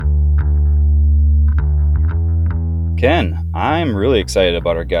Ken, I'm really excited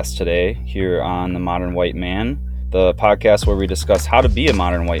about our guest today here on The Modern White Man, the podcast where we discuss how to be a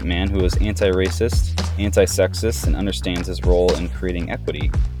modern white man who is anti-racist, anti-sexist, and understands his role in creating equity.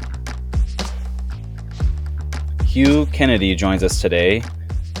 Hugh Kenety joins us today.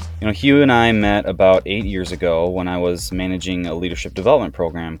 Hugh and I met about 8 years ago when I was managing a leadership development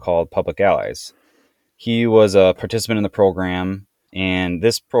program called Public Allies. He was a participant in the program, and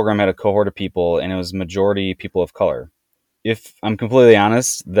this program had a cohort of people, and it was majority people of color. If I'm completely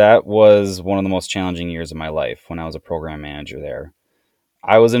honest, that was one of the most challenging years of my life when I was a program manager there.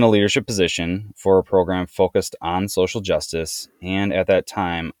 I was in a leadership position for a program focused on social justice, and at that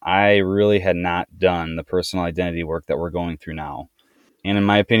time, I really had not done the personal identity work that we're going through now. And in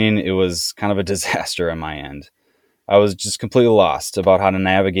my opinion, it was kind of a disaster on my end. I was just completely lost about how to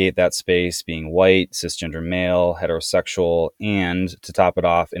navigate that space, being white, cisgender male, heterosexual, and to top it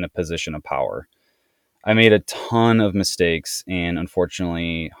off, in a position of power. I made a ton of mistakes and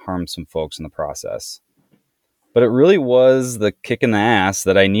unfortunately harmed some folks in the process. But it really was the kick in the ass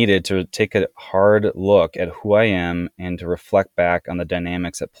that I needed to take a hard look at who I am and to reflect back on the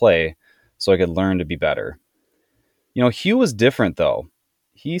dynamics at play so I could learn to be better. Hugh was different though.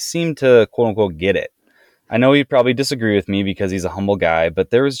 He seemed to quote unquote get it. I know he'd probably disagree with me because he's a humble guy, but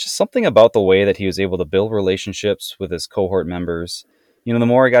there was just something about the way that he was able to build relationships with his cohort members. The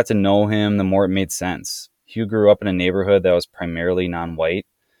more I got to know him, the more it made sense. Hugh grew up in a neighborhood that was primarily non-white,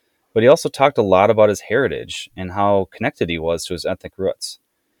 but he also talked a lot about his heritage and how connected he was to his ethnic roots.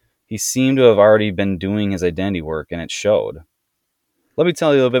 He seemed to have already been doing his identity work, and it showed. Let me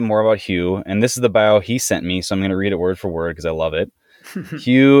tell you a little bit more about Hugh, and this is the bio he sent me, so I'm going to read it word for word because I love it.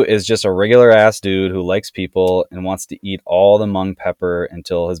 Hugh is just a regular ass dude who likes people and wants to eat all the mung pepper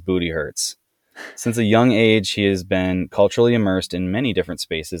until his booty hurts. Since a young age, he has been culturally immersed in many different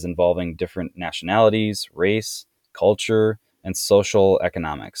spaces involving different nationalities, race, culture, and social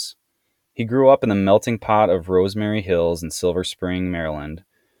economics. He grew up in the melting pot of Rosemary Hills in Silver Spring, Maryland,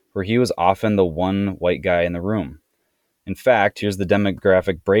 where he was often the one white guy in the room. In fact, here's the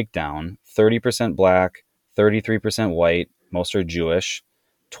demographic breakdown: 30% black, 33% white, most are Jewish,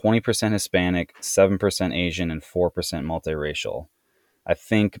 20% Hispanic, 7% Asian, and 4% multiracial. I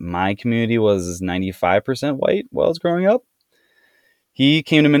think my community was 95% white while I was growing up. He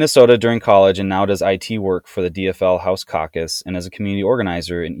came to Minnesota during college and now does IT work for the DFL House Caucus and as a community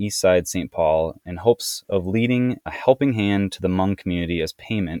organizer in Eastside St. Paul in hopes of leading a helping hand to the Hmong community as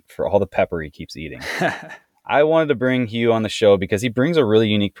payment for all the pepper he keeps eating. I wanted to bring Hugh on the show because he brings a really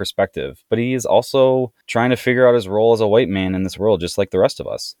unique perspective, but he is also trying to figure out his role as a white man in this world, just like the rest of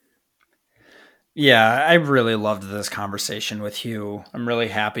us. Yeah, I really loved this conversation with Hugh. I'm really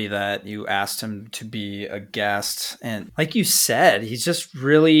happy that you asked him to be a guest. And like you said, he's just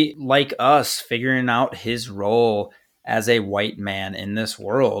really like us, figuring out his role as a white man in this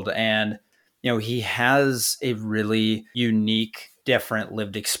world. And, he has a really unique, different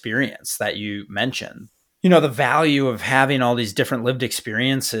lived experience that you mentioned. The value of having all these different lived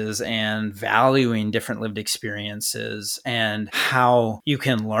experiences and valuing different lived experiences and how you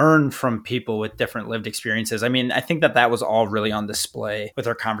can learn from people with different lived experiences. I mean, I think that was all really on display with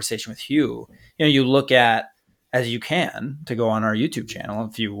our conversation with Hugh. You look at, as you can, to go on our YouTube channel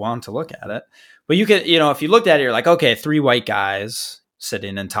if you want to look at it. But you could, if you looked at it, you're like, okay, three white guys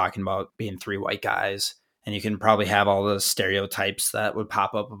sitting and talking about being three white guys. And you can probably have all the stereotypes that would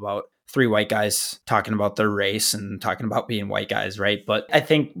pop up about three white guys talking about their race and talking about being white guys, right? But I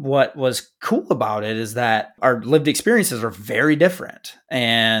think what was cool about it is that our lived experiences are very different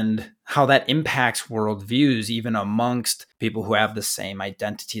and how that impacts worldviews, even amongst people who have the same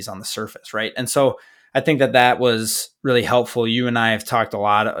identities on the surface, right? And so I think that was really helpful. You and I have talked a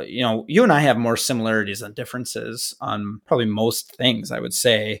lot. You and I have more similarities than differences on probably most things, I would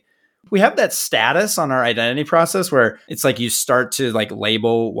say. We have that status on our identity process where it's like you start to like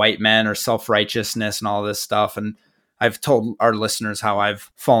label white men or self-righteousness and all this stuff. And I've told our listeners how I've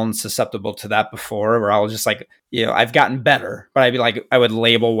fallen susceptible to that before, where I'll just like, I've gotten better, but I'd be like, I would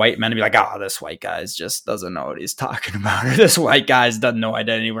label white men and be like, oh, this white guy just doesn't know what he's talking about. Or this white guy doesn't know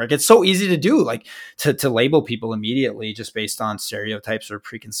identity work. It's so easy to do, like to label people immediately just based on stereotypes or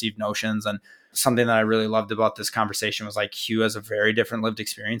preconceived notions. And something that I really loved about this conversation was like Hugh has a very different lived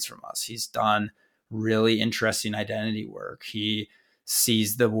experience from us. He's done really interesting identity work. He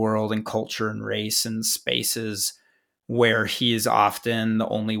sees the world and culture and race and spaces where he is often the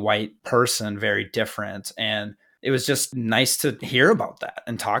only white person very different. And it was just nice to hear about that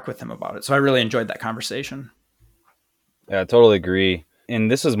and talk with him about it. So I really enjoyed that conversation. Yeah, I totally agree.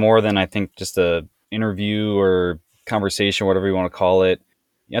 And this is more than, I think, just a interview or conversation, whatever you want to call it.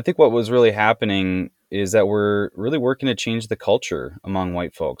 I think what was really happening is that we're really working to change the culture among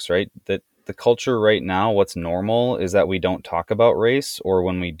white folks, right? That the culture right now, what's normal is that we don't talk about race, or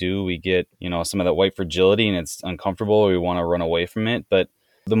when we do, we get, some of that white fragility and it's uncomfortable. We want to run away from it. But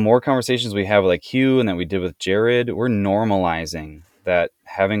the more conversations we have like Hugh and that we did with Jared, we're normalizing that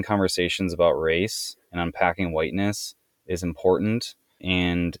having conversations about race and unpacking whiteness is important,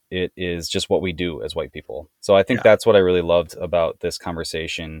 and it is just what we do as white people. So I think Yeah. that's what I really loved about this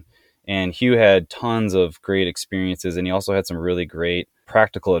conversation. And Hugh had tons of great experiences, and he also had some really great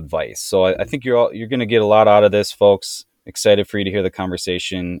practical advice. So I think you're going to get a lot out of this, folks. Excited for you to hear the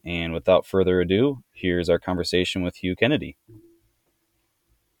conversation. And without further ado, here's our conversation with Hugh Kenety.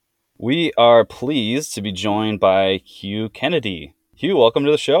 We are pleased to be joined by Hugh Kenety. Hugh, welcome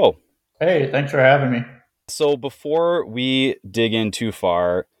to the show. Hey, thanks for having me. So before we dig in too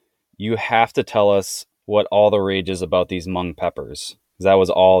far, you have to tell us what all the rage is about these Hmong peppers. That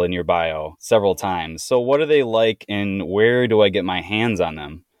was all in your bio several times. So what are they like, and where do I get my hands on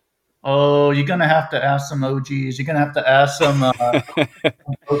them? Oh, you're gonna have to ask some OGs. You're gonna have to ask some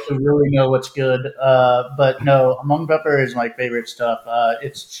folks who really know what's good. But no, Hmong pepper is my favorite stuff.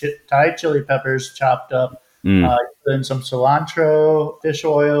 It's Thai chili peppers chopped up. Mm, Put in some cilantro, fish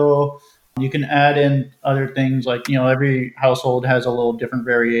oil. You can add in other things like, every household has a little different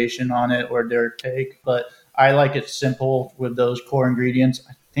variation on it or their take, but I like it simple with those core ingredients.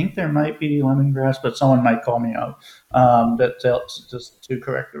 I think there might be lemongrass, but someone might call me out. That's just to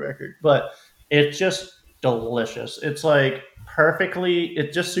correct the record. But it's just delicious. It's like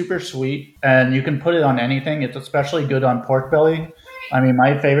it's just super sweet, and you can put it on anything. It's especially good on pork belly. I mean,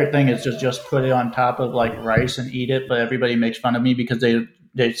 my favorite thing is just put it on top of like rice and eat it. But everybody makes fun of me because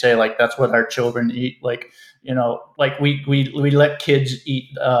they say like that's what our children eat. Like, like we let kids eat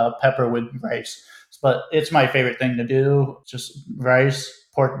pepper with rice. But it's my favorite thing to do. Just rice,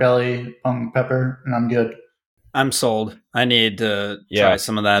 pork belly, pepper, and I'm good. I'm sold. I need to yeah. try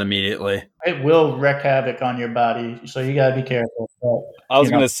some of that immediately. It will wreak havoc on your body, so you gotta be careful. But, I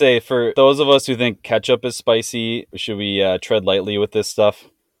was going to say, for those of us who think ketchup is spicy, should we tread lightly with this stuff?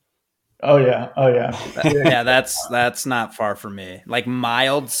 oh yeah, oh yeah. Yeah, that's not far from me. Like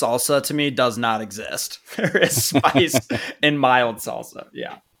mild salsa to me does not exist. There is spice in mild salsa.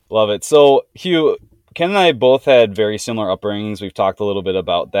 Yeah. Love it. So, Hugh, Ken and I both had very similar upbringings. We've talked a little bit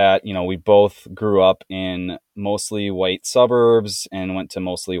about that. We both grew up in mostly white suburbs and went to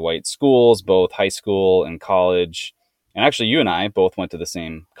mostly white schools, both high school and college. And actually, you and I both went to the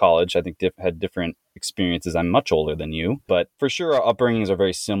same college. I think had different experiences. I'm much older than you, but for sure, our upbringings are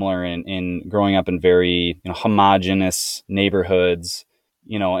very similar in growing up in very homogenous neighborhoods.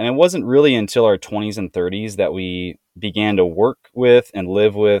 And it wasn't really until our 20s and 30s that we began to work with and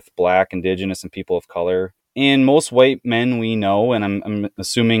live with Black, Indigenous, and people of color. And most white men we know, and I'm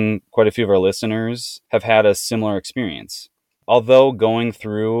assuming quite a few of our listeners, have had a similar experience. Although going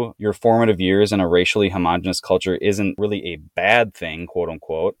through your formative years in a racially homogenous culture isn't really a bad thing, quote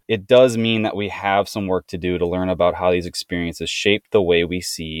unquote, it does mean that we have some work to do to learn about how these experiences shape the way we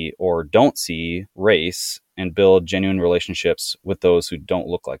see or don't see race and build genuine relationships with those who don't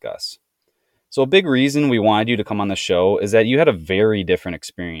look like us. So a big reason we wanted you to come on the show is that you had a very different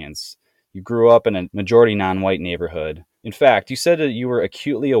experience. You grew up in a majority non-white neighborhood. In fact, you said that you were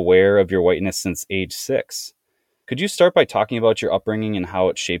acutely aware of your whiteness since age 6. Could you start by talking about your upbringing and how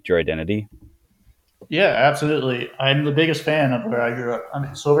it shaped your identity? Yeah, absolutely. I'm the biggest fan of where I grew up. I'm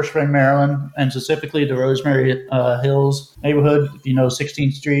in Silver Spring, Maryland, and specifically the Rosemary Hills neighborhood. If you know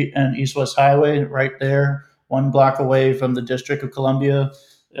 16th Street and East West Highway, right there, 1 block away from the District of Columbia.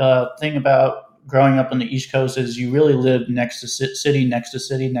 Thing about growing up on the East Coast is you really live next to city, next to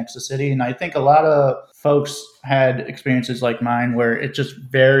city, next to city. And I think a lot of folks had experiences like mine where it's just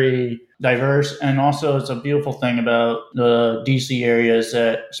very diverse. And also, it's a beautiful thing about the DC area is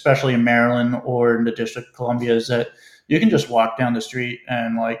that, especially in Maryland or in the District of Columbia, is that you can just walk down the street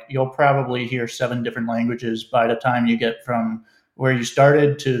and like you'll probably hear 7 different languages by the time you get from where you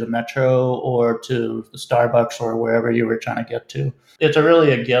started to the metro or to the Starbucks or wherever you were trying to get to. It's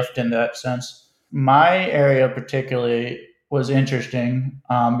really a gift in that sense. My area particularly was interesting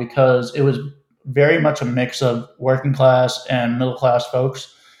because it was very much a mix of working class and middle class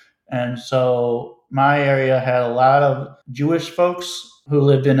folks. And so my area had a lot of Jewish folks who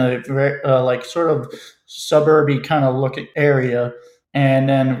lived in a very, like sort of suburby kind of looking area. And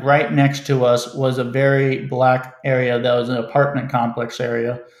then right next to us was a very black area that was an apartment complex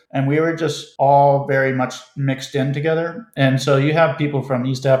area. And we were just all very much mixed in together. And so you have people from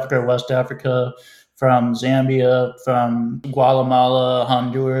East Africa, West Africa, from Zambia, from Guatemala,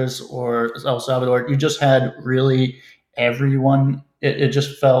 Honduras, or El Salvador. You just had really everyone. It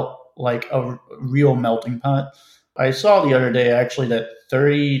just felt like a real melting pot. I saw the other day actually that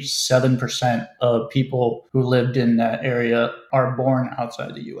 37% of people who lived in that area are born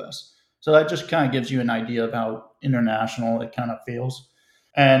outside the US. So that just kind of gives you an idea of how international it kind of feels.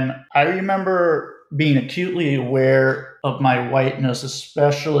 And I remember being acutely aware of my whiteness,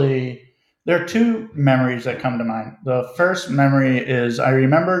 especially. There are two memories that come to mind. The first memory is I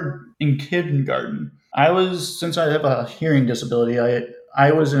remember in kindergarten. Since I have a hearing disability,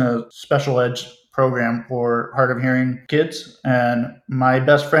 I was in a special ed program for hard of hearing kids, and my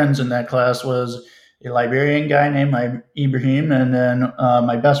best friends in that class was a Liberian guy named Ibrahim, and then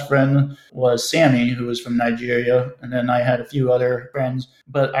my best friend was Sammy, who was from Nigeria, and then I had a few other friends.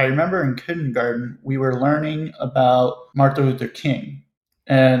 But I remember in kindergarten, we were learning about Martin Luther King,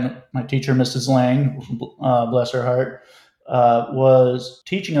 and my teacher, Mrs. Lang, bless her heart, was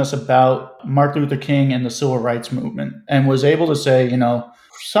teaching us about Martin Luther King and the civil rights movement, and was able to say,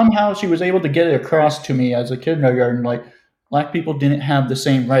 somehow she was able to get it across to me as a kindergarten, like black people didn't have the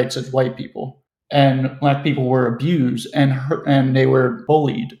same rights as white people, and black people were abused and they were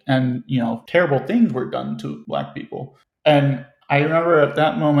bullied, and terrible things were done to black people. And I remember at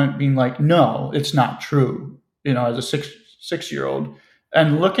that moment being like, no, it's not true. As a six year old,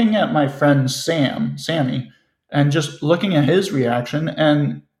 and looking at my friend Sammy, and just looking at his reaction,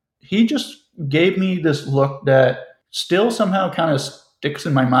 and he just gave me this look that still somehow kind of sticks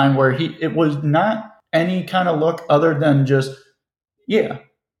in my mind, where it was not any kind of look other than just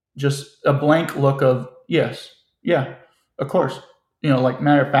a blank look of yes, yeah, of course, like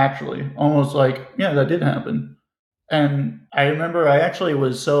matter of factually, almost like, yeah, that did happen. And I remember I actually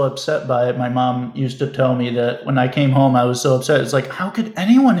was so upset by it. My mom used to tell me that when I came home, I was so upset. It's like, how could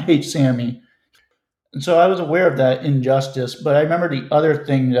anyone hate Sammy? And so I was aware of that injustice. But I remember the other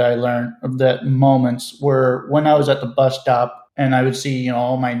thing that I learned of that moments were when I was at the bus stop and I would see,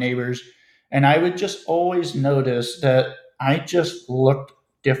 all my neighbors. And I would just always notice that I just looked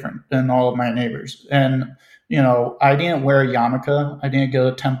different than all of my neighbors. And, I didn't wear a yarmulke. I didn't go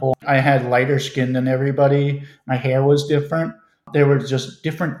to temple. I had lighter skin than everybody. My hair was different. There were just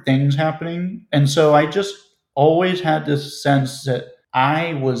different things happening. And so I just always had this sense that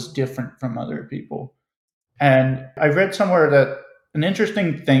I was different from other people. And I read somewhere that an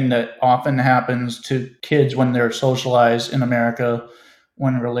interesting thing that often happens to kids when they're socialized in America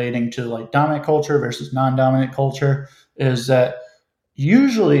when relating to like dominant culture versus non-dominant culture is that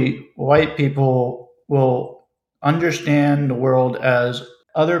usually white people will understand the world as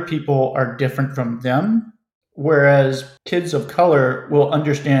other people are different from them, whereas kids of color will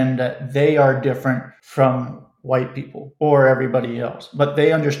understand that they are different from white people or everybody else, but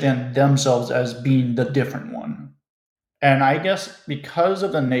they understand themselves as being the different one. And I guess because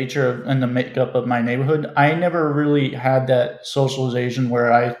of the nature and the makeup of my neighborhood, I never really had that socialization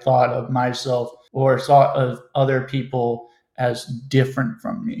where I thought of myself or thought of other people as different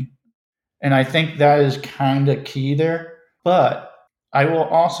from me. And I think that is kind of key there. But I will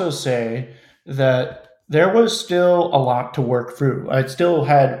also say that there was still a lot to work through. I still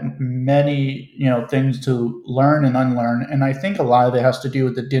had many, things to learn and unlearn. And I think a lot of it has to do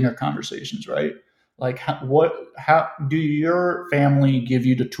with the dinner conversations, right? Like how do your family give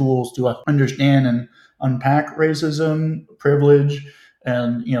you the tools to understand and unpack racism, privilege,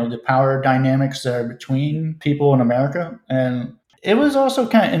 and, the power dynamics that are between people in America? And it was also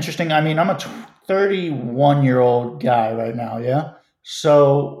kind of interesting. I mean, I'm a 31-year-old guy right now, yeah?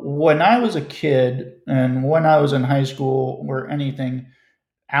 So when I was a kid and when I was in high school or anything,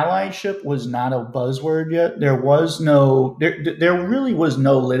 allyship was not a buzzword yet. There really was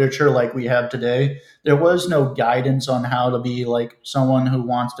no literature like we have today. There was no guidance on how to be like someone who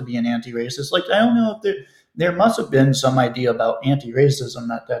wants to be an anti-racist. Like, I don't know if there must have been some idea about anti-racism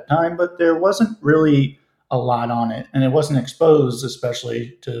at that time, but there wasn't really a lot on it, and it wasn't exposed,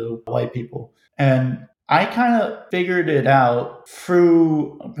 especially to white people. And I kind of figured it out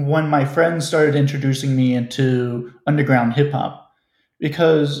through when my friends started introducing me into underground hip hop,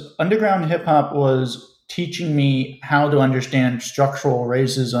 because underground hip hop was teaching me how to understand structural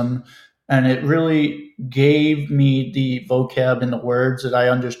racism, and it really gave me the vocab and the words that I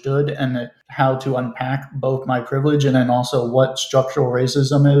understood, and how to unpack both my privilege and then also what structural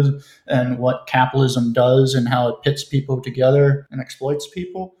racism is and what capitalism does and how it pits people together and exploits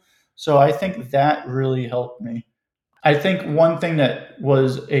people. So I think that really helped me. I think one thing that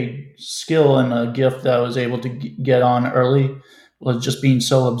was a skill and a gift that I was able to get on early was just being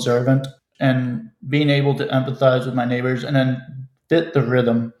so observant and being able to empathize with my neighbors and then fit the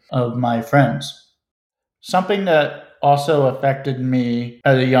rhythm of my friends. Something that also affected me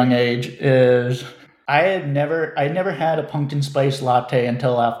at a young age is I never had a pumpkin spice latte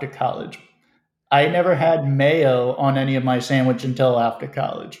until after college. I never had mayo on any of my sandwich until after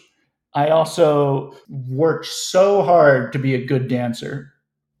college. I also worked so hard to be a good dancer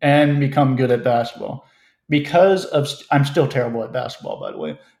and become good at basketball because of I'm still terrible at basketball, by the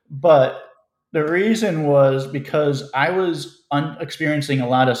way. But the reason was because I was experiencing a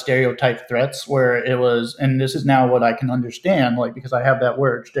lot of stereotype threats where it was, and this is now what I can understand, like because I have that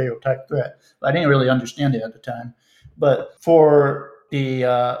word stereotype threat. But I didn't really understand it at the time. But for the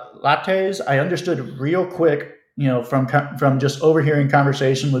lattes, I understood real quick, from just overhearing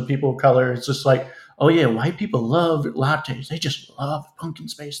conversation with people of color. It's just like, oh yeah, white people love lattes. They just love pumpkin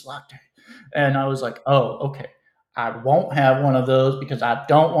spice latte. And I was like, oh, okay. I won't have one of those because I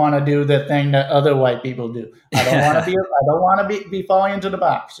don't want to do the thing that other white people do. I don't want to be. I don't want to be falling into the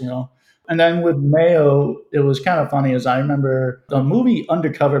box. And then with mayo, it was kind of funny. As I remember, the movie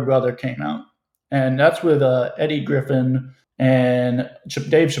Undercover Brother came out, and that's with Eddie Griffin and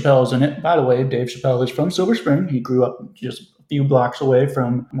Dave Chappelle's in it. By the way, Dave Chappelle is from Silver Spring. He grew up just a few blocks away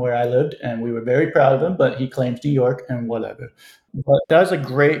from where I lived, and we were very proud of him. But he claims New York and whatever. But that's a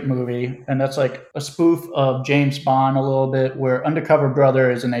great movie, and that's like a spoof of James Bond a little bit, where Undercover Brother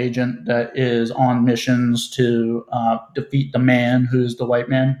is an agent that is on missions to defeat the man who's the white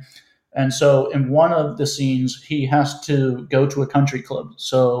man. And so in one of the scenes, he has to go to a country club.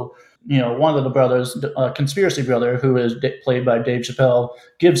 So, one of the brothers, conspiracy brother, who is played by Dave Chappelle,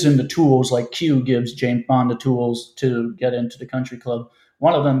 gives him the tools, like Q gives James Bond the tools to get into the country club.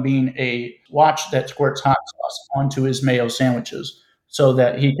 One of them being a watch that squirts hot sauce onto his mayo sandwiches so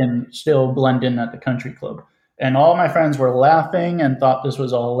that he can still blend in at the country club. And all my friends were laughing and thought this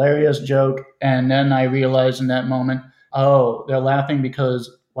was a hilarious joke. And then I realized in that moment, oh, they're laughing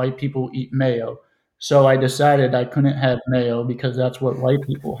because white people eat mayo. So I decided I couldn't have mayo because that's what white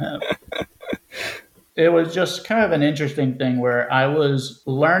people have. It was just kind of an interesting thing where I was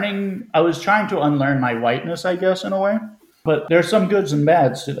trying to unlearn my whiteness, I guess, in a way. But there's some goods and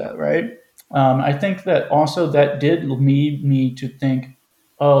bads to that, right? I think that also that did lead me to think,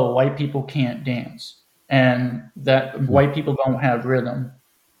 oh, white people can't dance and that white people don't have rhythm.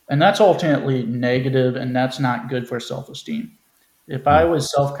 And that's ultimately negative and that's not good for self esteem. If I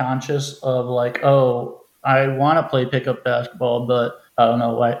was self conscious of like, oh, I want to play pickup basketball, but I don't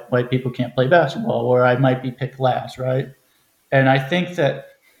know, white people can't play basketball, or I might be picked last, right? And I think that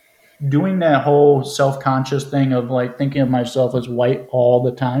doing that whole self conscious thing of like thinking of myself as white all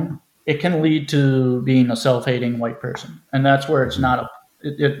the time, it can lead to being a self hating white person. And that's where it's not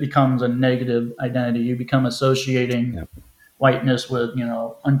it becomes a negative identity. You become associating whiteness with,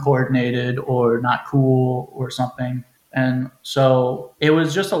 uncoordinated or not cool or something. And so it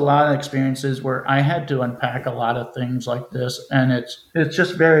was just a lot of experiences where I had to unpack a lot of things like this. And it's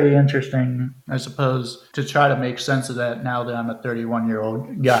just very interesting, I suppose, to try to make sense of that now that I'm a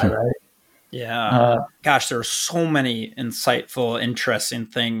 31-year-old guy, right? Yeah. Gosh, there are so many insightful, interesting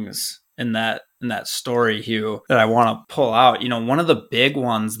things in that story, Hugh, that I want to pull out. One of the big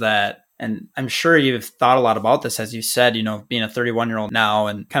ones that, and I'm sure you've thought a lot about this, as you said, being a 31-year-old now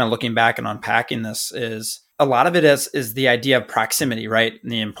and kind of looking back and unpacking this, is a lot of it is the idea of proximity, right?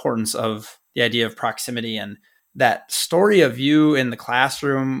 And the importance of the idea of proximity. And that story of you in the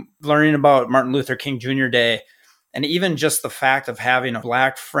classroom, learning about Martin Luther King Jr. Day, and even just the fact of having a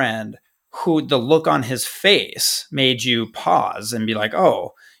Black friend who the look on his face made you pause and be like,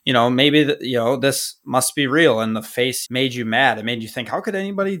 oh, maybe this must be real. And the face made you mad. It made you think, how could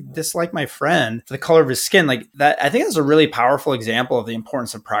anybody dislike my friend for the color of his skin? Like that, I think that's a really powerful example of the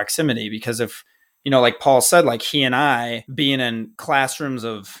importance of proximity, because if, like Paul said, like he and I being in classrooms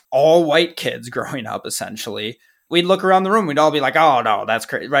of all white kids growing up, essentially, we'd look around the room. We'd all be like, oh no, that's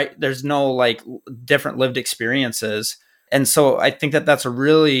crazy, right? There's no like different lived experiences. And so I think that that's a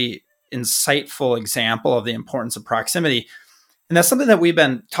really insightful example of the importance of proximity. And that's something that we've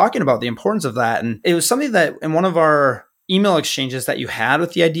been talking about, the importance of that. And it was something that in one of our email exchanges that you had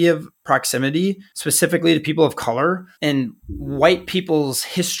with the idea of proximity, specifically to people of color and white people's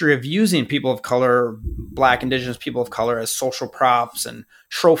history of using people of color, Black, Indigenous people of color as social props and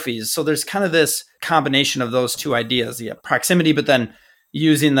trophies. So there's kind of this combination of those two ideas, the proximity, but then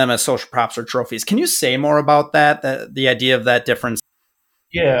using them as social props or trophies. Can you say more about that, the idea of that difference?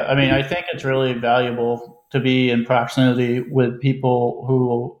 Yeah, I mean, I think it's really valuable to be in proximity with people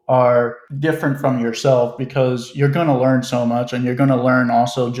who are different from yourself because you're going to learn so much, and you're going to learn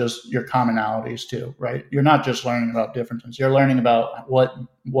also just your commonalities too, right? You're not just learning about differences. You're learning about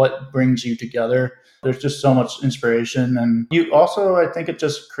what brings you together. There's just so much inspiration. And you also, I think it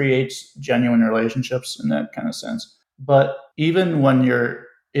just creates genuine relationships in that kind of sense. But even when you're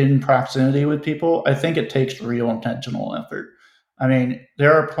in proximity with people, I think it takes real intentional effort. I mean,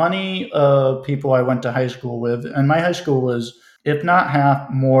 there are plenty of people I went to high school with, and my high school was, if not half,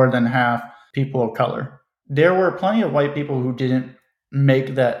 more than half people of color. There were plenty of white people who didn't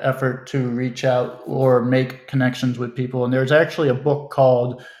make that effort to reach out or make connections with people. And there's actually a book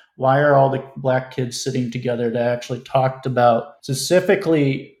called Why Are All the Black Kids Sitting Together that actually talked about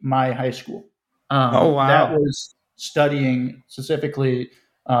specifically my high school. Oh, That wow. was studying specifically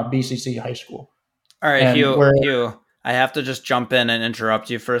BCC high school. All right, And where Hugh, I have to just jump in and interrupt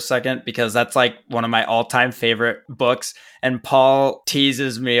you for a second because that's like one of my all-time favorite books. And Paul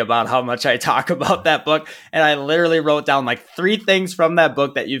teases me about how much I talk about that book. And I literally wrote down like 3 things from that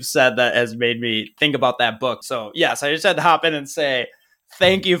book that you've said that has made me think about that book. So yes, I just had to hop in and say,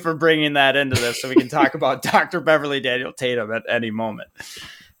 thank you for bringing that into this so we can talk about Dr. Beverly Daniel Tatum at any moment.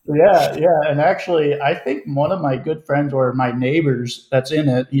 Yeah, yeah. And actually, I think one of my good friends or my neighbors that's in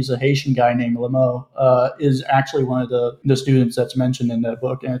it, he's a Haitian guy named Lamo, is actually one of the students that's mentioned in that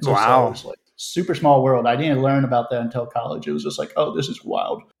book. And it's just Wow. always like super small world. I didn't learn about that until college. It was just like, oh, this is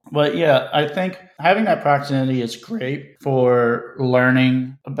wild. But yeah, I think having that proximity is great for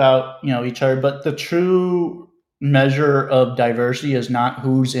learning about, each other. But the true measure of diversity is not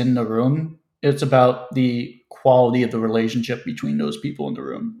who's in the room. It's about the quality of the relationship between those people in the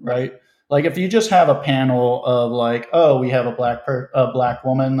room, right? Like if you just have a panel of like, oh, we have a black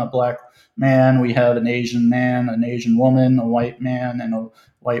woman, a black man, we have an Asian man, an Asian woman, a white man, and a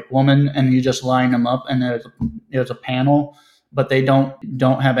white woman, and you just line them up, and there's a panel, but they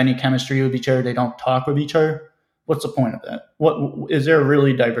don't have any chemistry with each other. They don't talk with each other. What's the point of that? What is there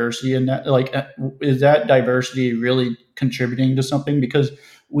really diversity in that? Like, is that diversity really contributing to something? Because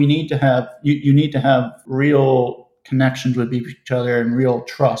we need to have you need to have real connections with each other and real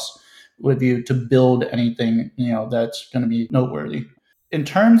trust with you to build anything that's going to be noteworthy. In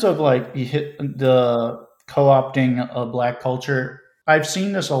terms of like the co-opting of black culture, I've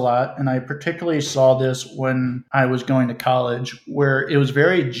seen this a lot, and I particularly saw this when I was going to college, where it was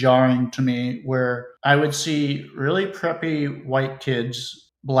very jarring to me, where I would see really preppy white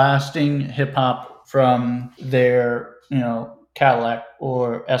kids blasting hip hop from their, Cadillac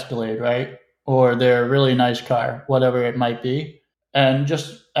or Escalade, right? Or their really nice car, whatever it might be, and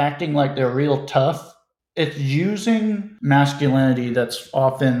just acting like they're real tough. It's using masculinity that's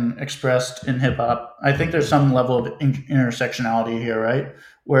often expressed in hip hop. I think there's some level of intersectionality here, right?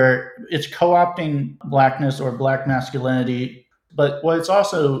 Where it's co opting blackness or black masculinity. But what it's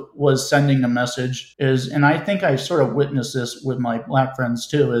also was sending a message is, and I think I sort of witnessed this with my black friends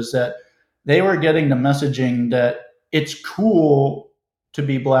too, is that they were getting the messaging that it's cool to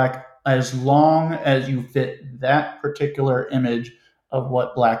be black as long as you fit that particular image of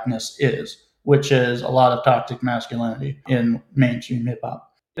what blackness is, which is a lot of toxic masculinity in mainstream hip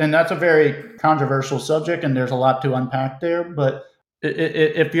hop. And that's a very controversial subject, and there's a lot to unpack there. But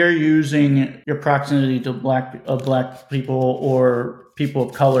if you're using your proximity to black people or people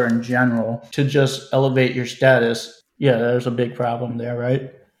of color in general to just elevate your status, yeah, there's a big problem there,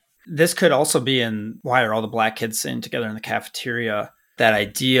 right? This could also be in Why Are All the Black Kids Sitting Together in the Cafeteria? That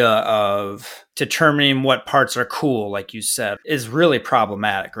idea of determining what parts are cool, like you said, is really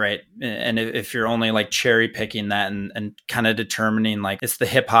problematic, right? And if you're only like cherry picking that and kind of determining like it's the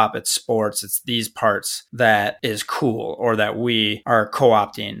hip hop, it's sports, it's these parts that is cool or that we are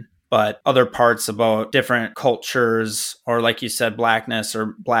co-opting, but other parts about different cultures or like you said, blackness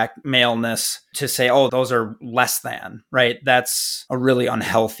or black maleness to say, oh, those are less than, right? That's a really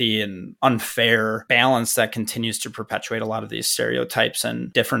unhealthy and unfair balance that continues to perpetuate a lot of these stereotypes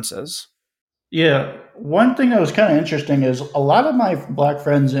and differences. Yeah, one thing that was kind of interesting is a lot of my black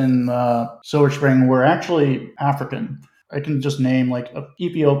friends in Silver Spring were actually African. I can just name like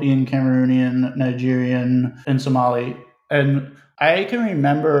Ethiopian, Cameroonian, Nigerian, and Somali. And I can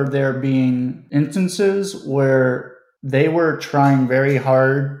remember there being instances where they were trying very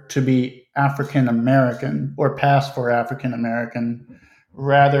hard to be African American or pass for African American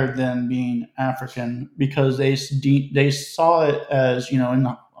rather than being African because they saw it as,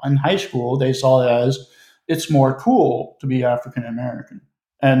 in high school, they saw it as it's more cool to be African American.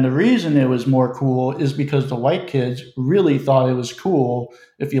 And the reason it was more cool is because the white kids really thought it was cool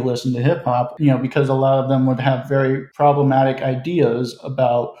if you listen to hip hop, because a lot of them would have very problematic ideas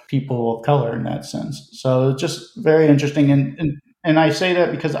about people of color in that sense. So it's just very interesting. And I say that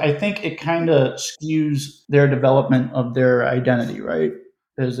because I think it kind of skews their development of their identity, right?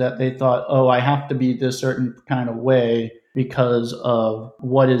 Is that they thought, oh, I have to be this certain kind of way because of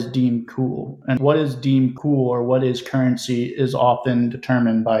what is deemed cool. And what is deemed cool or what is currency is often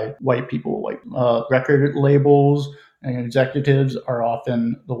determined by white people, like record labels, And executives are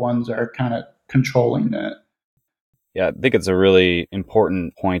often the ones that are kind of controlling that. Yeah, I think it's a really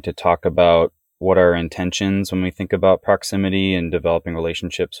important point to talk about what our intentions when we think about proximity and developing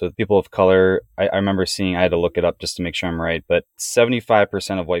relationships with people of color. I remember seeing, I had to look it up just to make sure I'm right, but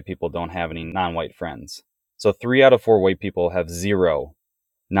 75% of white people don't have any non-white friends. So 3 out of 4 white people have 0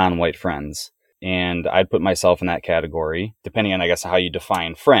 non-white friends. And I'd put myself in that category, depending on, I guess, how you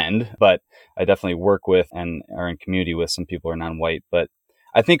define friend. But I definitely work with and are in community with some people who are non-white. But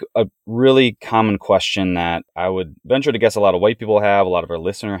I think a really common question that I would venture to guess a lot of white people have, a lot of our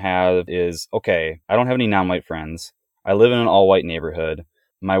listeners have, is, okay, I don't have any non-white friends. I live in an all-white neighborhood.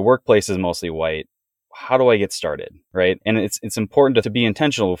 My workplace is mostly white. How do I get started, right? And it's important to be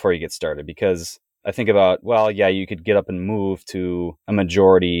intentional before you get started, because I think about, well, yeah, you could get up and move to a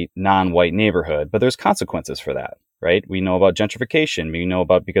majority non-white neighborhood, but there's consequences for that, right? We know about gentrification. We know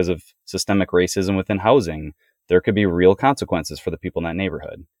about, because of systemic racism within housing, there could be real consequences for the people in that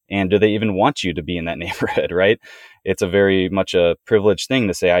neighborhood. And do they even want you to be in that neighborhood, right? It's a very much a privileged thing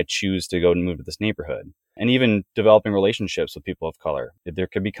to say, I choose to go and move to this neighborhood. And even developing relationships with people of color, there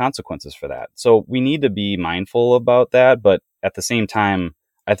could be consequences for that. So we need to be mindful about that. But at the same time,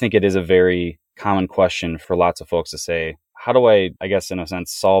 I think it is a very common question for lots of folks to say, how do I guess, in a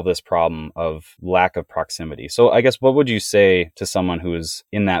sense, solve this problem of lack of proximity? So I guess, what would you say to someone who is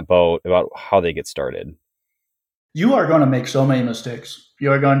in that boat about how they get started? You are going to make so many mistakes.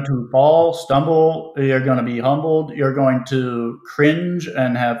 You are going to fall, stumble. You're going to be humbled. You're going to cringe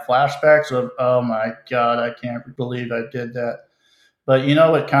and have flashbacks of, oh my God, I can't believe I did that. But you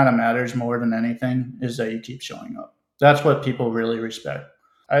know what kind of matters more than anything is that you keep showing up. That's what people really respect.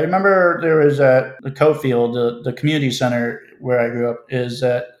 I remember there was at the Cofield, the community center where I grew up, is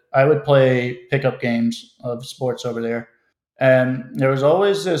that I would play pickup games of sports over there. And there was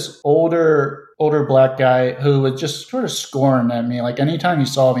always this older black guy who would just sort of scorn at me. Like anytime he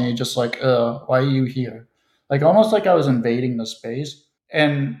saw me, he just like, why are you here? Like almost like I was invading the space.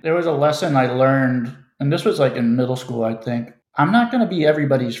 And there was a lesson I learned, and this was like in middle school, I think. I'm not going to be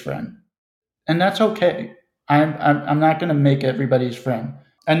everybody's friend, and that's okay. I'm not going to make everybody's friend,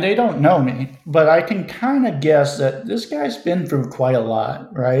 and they don't know me, but I can kind of guess that this guy's been through quite a lot,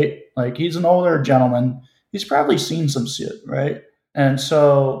 right? Like he's an older gentleman. He's probably seen some shit, right? And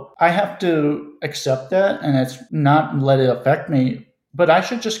so I have to accept that, and it's not let it affect me. But I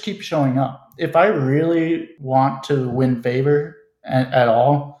should just keep showing up. If I really want to win favor at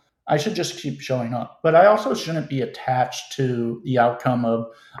all, I should just keep showing up. But I also shouldn't be attached to the outcome of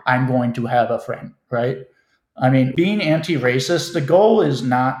I'm going to have a friend, right? I mean, being anti-racist, the goal is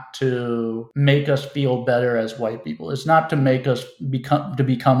not to make us feel better as white people. It's not to make us become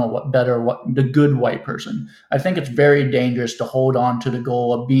the good white person. I think it's very dangerous to hold on to the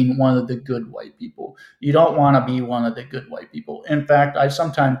goal of being one of the good white people. You don't want to be one of the good white people. In fact, I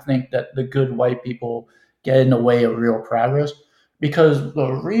sometimes think that the good white people get in the way of real progress, because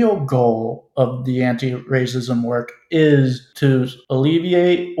the real goal of the anti-racism work is to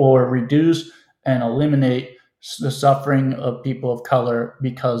alleviate or reduce and eliminate the suffering of people of color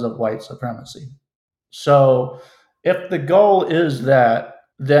because of white supremacy. So if the goal is that,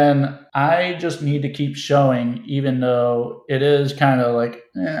 then I just need to keep showing, even though it is kind of like,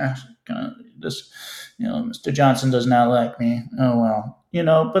 this, Mr. Johnson does not like me. Oh,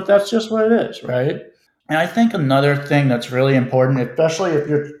 well, but that's just what it is, right? And I think another thing that's really important, especially if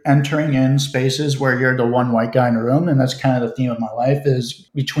you're entering in spaces where you're the one white guy in the room, and that's kind of the theme of my life, is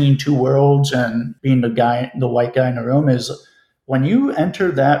between two worlds and being the white guy in the room, is when you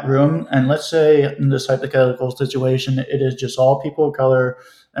enter that room, and let's say in this hypothetical situation, it is just all people of color,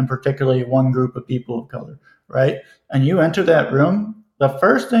 and particularly one group of people of color, right? And you enter that room, the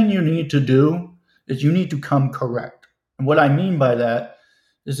first thing you need to do is you need to come correct. And what I mean by that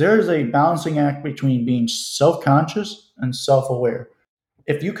is there is a balancing act between being self-conscious and self-aware.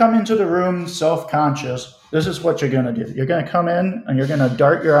 If you come into the room self-conscious, this is what you're going to do. You're going to come in and you're going to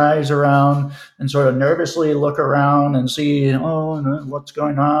dart your eyes around and sort of nervously look around and see, what's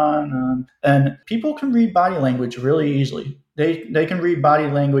going on. And people can read body language really easily. They can read body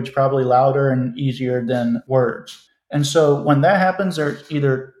language probably louder and easier than words. And so when that happens, there's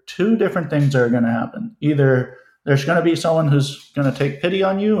either two different things that are going to happen. Either there's going to be someone who's going to take pity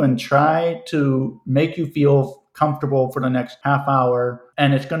on you and try to make you feel comfortable for the next half hour,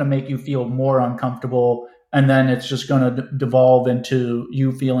 and it's going to make you feel more uncomfortable, and then it's just going to devolve into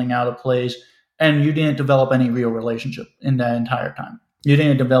you feeling out of place, and you didn't develop any real relationship in that entire time. You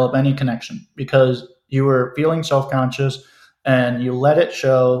didn't develop any connection because you were feeling self-conscious and you let it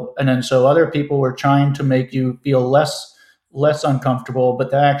show, and then so other people were trying to make you feel less uncomfortable,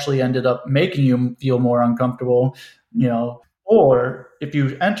 but that actually ended up making you feel more uncomfortable. Or if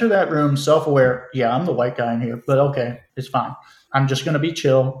you enter that room self-aware, yeah, I'm the white guy in here, but okay, it's fine. I'm just going to be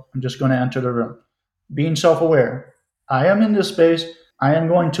chill. I'm just going to enter the room. Being self-aware, I am in this space. I am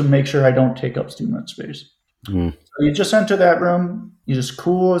going to make sure I don't take up too much space. Mm. So you just enter that room. You just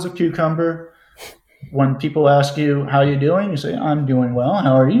cool as a cucumber. When people ask you how you doing, you say, I'm doing well.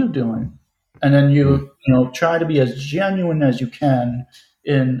 How are you doing? And then you try to be as genuine as you can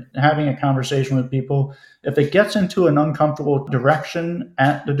in having a conversation with people. If it gets into an uncomfortable direction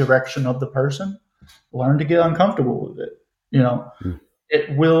at the direction of the person, learn to get uncomfortable with it. You know, Mm.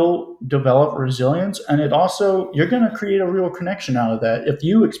 it will develop resilience, and it also, you're going to create a real connection out of that. If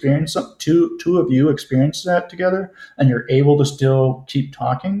you experience two of you experience that together and you're able to still keep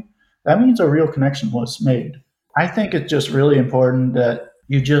talking, that means a real connection was made. I think it's just really important that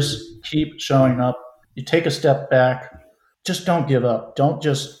you just keep showing up. You take a step back. Just don't give up. Don't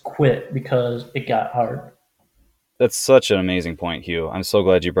just quit because it got hard. That's such an amazing point, Hugh. I'm so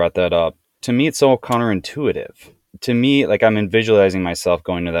glad you brought that up. To me, it's so counterintuitive. To me, like I'm visualizing myself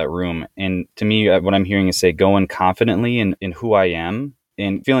going to that room. And to me, what I'm hearing is say, go in confidently in who I am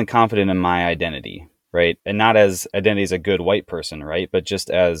and feeling confident in my identity, right? And not as identity as a good white person, right? But just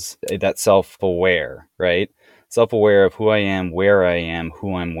as that self-aware, right? Self-aware of who I am, where I am,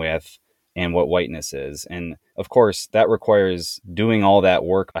 who I'm with, and what whiteness is. And of course, that requires doing all that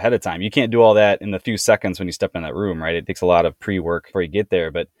work ahead of time. You can't do all that in the few seconds when you step in that room, right? It takes a lot of pre-work before you get there.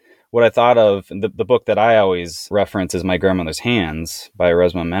 But what I thought of, the book that I always reference is My Grandmother's Hands by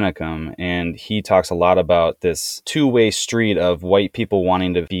Resmaa Menakem. And he talks a lot about this two-way street of white people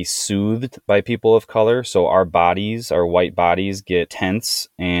wanting to be soothed by people of color. So our bodies, our white bodies get tense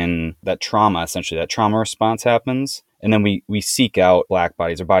and that trauma, essentially, that trauma response happens. And then we seek out black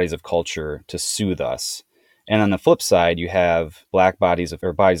bodies or bodies of culture to soothe us. And on the flip side, you have black bodies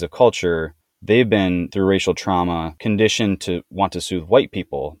or bodies of culture. They've been through racial trauma conditioned to want to soothe white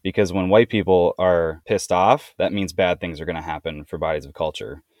people, because when white people are pissed off, that means bad things are going to happen for bodies of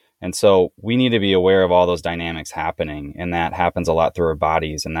culture. And so we need to be aware of all those dynamics happening. And that happens a lot through our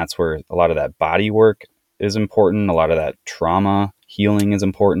bodies. And that's where a lot of that body work is important. A lot of that trauma healing is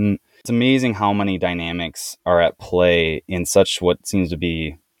important. It's amazing how many dynamics are at play in such what seems to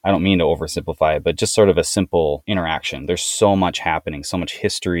be, I don't mean to oversimplify it, but just sort of a simple interaction. There's so much happening, so much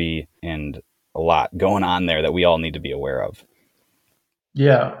history and a lot going on there that we all need to be aware of.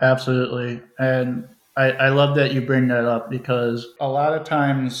 Yeah, absolutely. And I love that you bring that up, because a lot of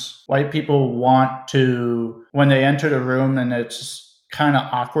times white people want to, when they enter the room and it's kind of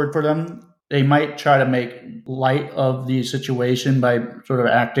awkward for them, they might try to make light of the situation by sort of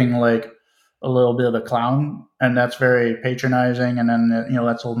acting like a little bit of a clown. And that's very patronizing. And then,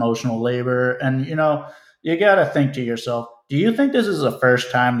 that's emotional labor. And, you got to think to yourself, do you think this is the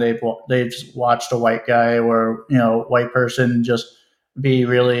first time they've watched a white guy or, white person just be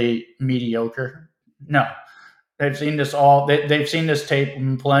really mediocre? No, they've seen this they've seen this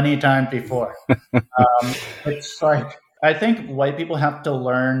tape plenty of times before. It's like, I think white people have to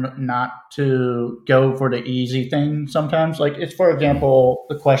learn not to go for the easy thing sometimes. Like, it's, for example,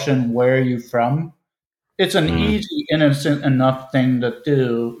 the question, where are you from? It's an Mm. easy, innocent enough thing to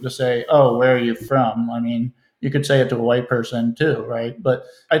do, to say, oh, where are you from? I mean, you could say it to a white person too, right? But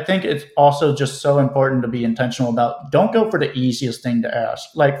I think it's also just so important to be intentional about, don't go for the easiest thing to ask.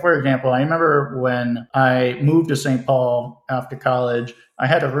 Like, for example, I remember when I moved to St. Paul after college, I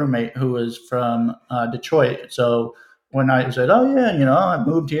had a roommate who was from Detroit. So when I said, oh, yeah, I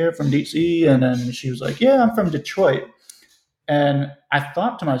moved here from DC, and then she was like, yeah, I'm from Detroit. And I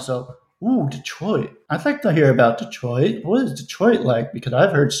thought to myself, ooh, Detroit. I'd like to hear about Detroit. What is Detroit like? Because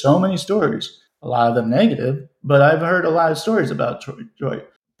I've heard so many stories, a lot of them negative, but I've heard a lot of stories about Detroit.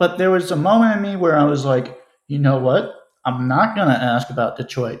 But there was a moment in me where I was like, you know what? I'm not going to ask about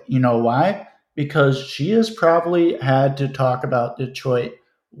Detroit. You know why? Because she has probably had to talk about Detroit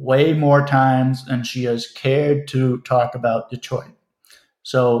way more times than she has cared to talk about Detroit.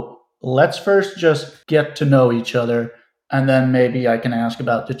 So let's first just get to know each other, and then maybe I can ask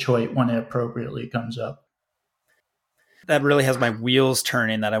about Detroit when it appropriately comes up. That really has my wheels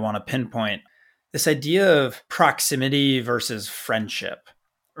turning, that I want to pinpoint this idea of proximity versus friendship,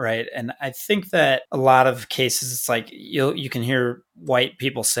 right? And I think that a lot of cases, it's like you can hear white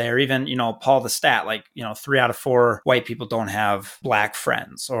people say, or even, Paul the stat, like, 3 out of 4 white people don't have black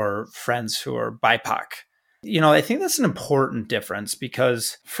friends or friends who are BIPOC. I think that's an important difference,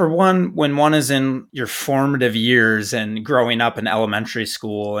 because for one, when one is in your formative years and growing up in elementary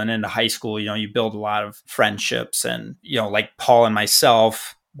school and into high school, you build a lot of friendships. And, like Paul and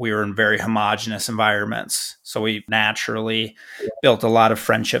myself, we were in very homogenous environments. So we naturally built a lot of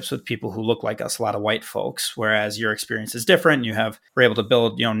friendships with people who look like us, a lot of white folks, whereas your experience is different. We're able to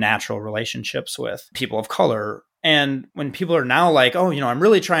build, natural relationships with people of color. And when people are now like, oh, I'm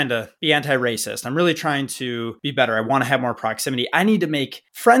really trying to be anti-racist. I'm really trying to be better. I want to have more proximity. I need to make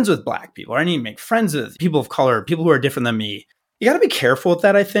friends with Black people. Or I need to make friends with people of color, people who are different than me. You got to be careful with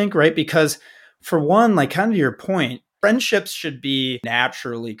that, I think, right? Because for one, like kind of to your point, friendships should be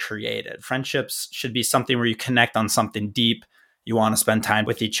naturally created. Friendships should be something where you connect on something deep. You want to spend time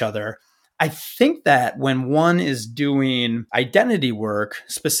with each other. I think that when one is doing identity work,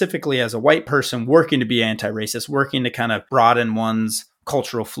 specifically as a white person working to be anti-racist, working to kind of broaden one's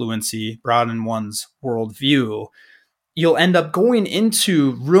cultural fluency, broaden one's worldview, you'll end up going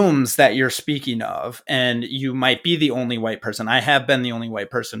into rooms that you're speaking of, and you might be the only white person. I have been the only white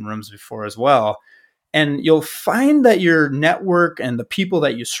person in rooms before as well. And you'll find that your network and the people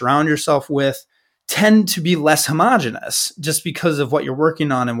that you surround yourself with tend to be less homogenous just because of what you're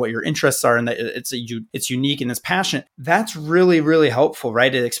working on and what your interests are, and that it's unique and it's passionate. That's really, really helpful,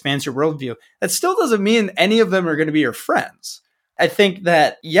 right? It expands your worldview. That still doesn't mean any of them are going to be your friends. I think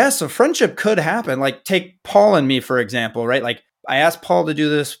that, yes, a friendship could happen. Like take Paul and me, for example, right? Like I asked Paul to do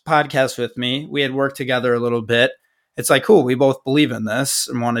this podcast with me. We had worked together a little bit. It's like, cool, we both believe in this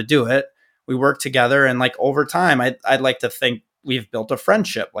and want to do it. We work together, and like over time, I'd like to think we've built a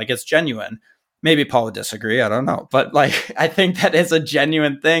friendship. Like it's genuine. Maybe Paul would disagree. I don't know. But like, I think that is a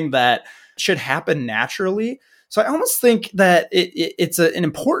genuine thing that should happen naturally. So I almost think that it's an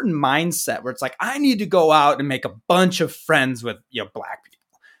important mindset where it's like, I need to go out and make a bunch of friends with Black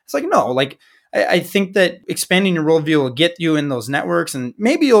people. It's like, no, like I think that expanding your worldview will get you in those networks, and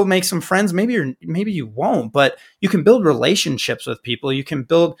maybe you'll make some friends. Maybe you won't, but you can build relationships with people. You can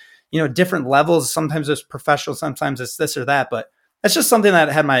build, different levels. Sometimes it's professional, sometimes it's this or that, but that's just something that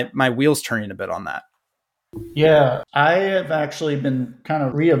had my wheels turning a bit on that. Yeah, I have actually been kind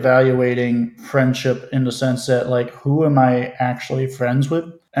of reevaluating friendship in the sense that, like, who am I actually friends with?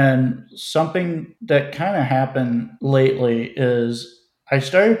 And something that kind of happened lately is I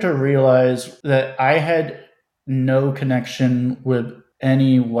started to realize that I had no connection with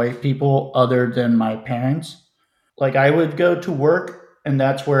any white people other than my parents. Like, I would go to work, and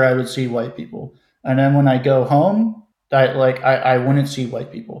that's where I would see white people. And then when I go home, I wouldn't see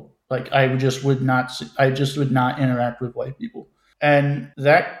white people. Like I just would not interact with white people. And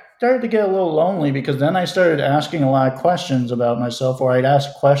that started to get a little lonely because then I started asking a lot of questions about myself, or I'd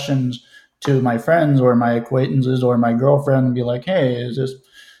ask questions to my friends or my acquaintances or my girlfriend and be like, hey, is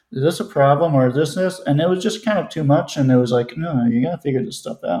this a problem, or is this? And it was just kind of too much. And it was like, no, you got to figure this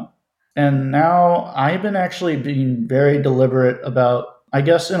stuff out. And now I've been actually being very deliberate about, I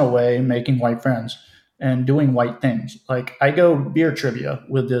guess, in a way, making white friends and doing white things. Like I go beer trivia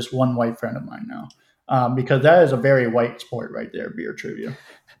with this one white friend of mine now, because that is a very white sport right there, beer trivia.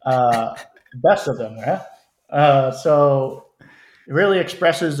 Best of them, right? So it really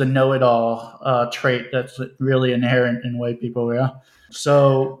expresses the know-it-all trait that's really inherent in white people, yeah.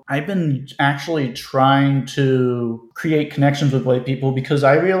 So I've been actually trying to create connections with white people because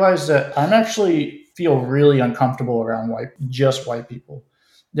I realize that I'm actually feel really uncomfortable around just white people.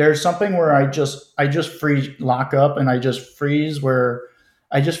 There's something where I just lock up and I just freeze, where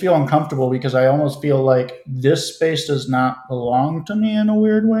I just feel uncomfortable because I almost feel like this space does not belong to me in a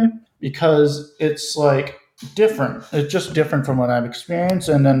weird way, because it's like different. It's just different from what I've experienced.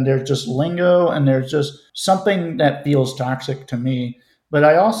 And then there's just lingo and there's just something that feels toxic to me. But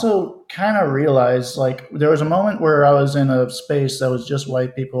I also kind of realized, like, there was a moment where I was in a space that was just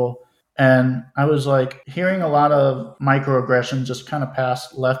white people, and I was like hearing a lot of microaggressions just kind of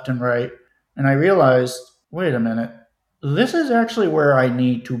pass left and right. And I realized, wait a minute, this is actually where I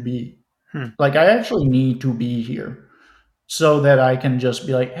need to be. Like, I actually need to be here so that I can just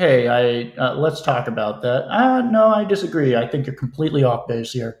be like, hey, let's talk about that. No, I disagree. I think you're completely off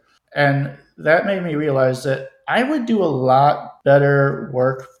base here. And that made me realize that I would do a lot better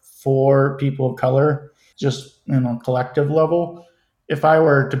work for people of color, just collective level, if I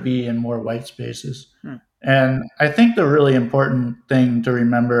were to be in more white spaces. And I think the really important thing to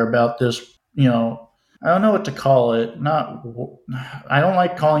remember about this, I don't know what to call it. I don't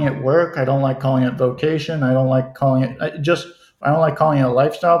like calling it work. I don't like calling it vocation. I don't like calling it I don't like calling it a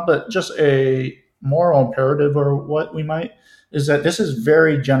lifestyle, but just a moral imperative, or what we might, is that this is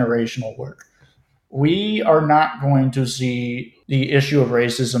very generational work. We are not going to see the issue of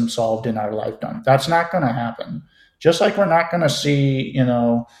racism solved in our lifetime. That's not going to happen. Just like we're not going to see,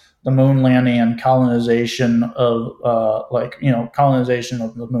 the moon landing and colonization of colonization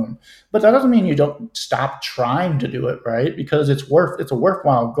of the moon. But that doesn't mean you don't stop trying to do it, right? Because it's a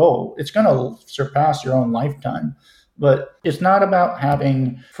worthwhile goal. It's going to surpass your own lifetime. But it's not about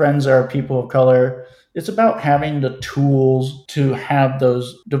having friends that are people of color. It's about having the tools to have the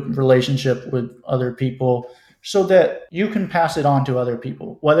relationship with other people so that you can pass it on to other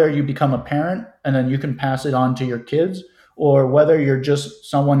people. Whether you become a parent and then you can pass it on to your kids, or whether you're just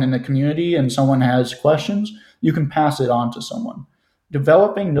someone in the community and someone has questions, you can pass it on to someone.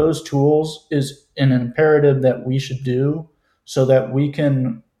 Developing those tools is an imperative that we should do so that we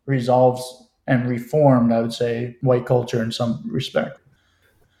can resolve and reform, I would say, white culture in some respect.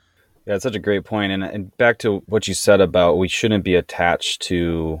 Yeah, it's such a great point. And back to what you said about we shouldn't be attached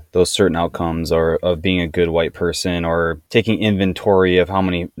to those certain outcomes or of being a good white person or taking inventory of how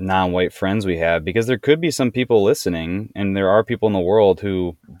many non-white friends we have, because there could be some people listening and there are people in the world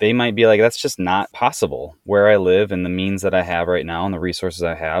who they might be like, that's just not possible where I live and the means that I have right now and the resources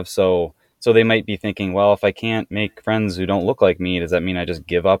I have. So they might be thinking, well, if I can't make friends who don't look like me, does that mean I just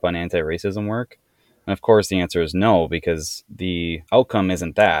give up on anti-racism work? And of course, the answer is no, because the outcome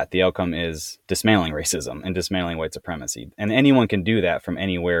isn't that. The outcome is dismantling racism and dismantling white supremacy. And anyone can do that from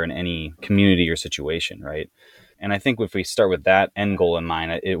anywhere in any community or situation, right? And I think if we start with that end goal in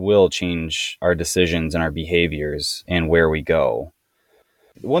mind, it will change our decisions and our behaviors and where we go.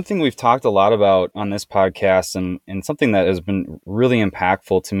 One thing we've talked a lot about on this podcast and something that has been really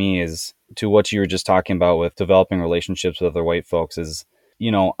impactful to me is to what you were just talking about with developing relationships with other white folks is,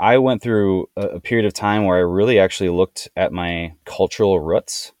 I went through a period of time where I really actually looked at my cultural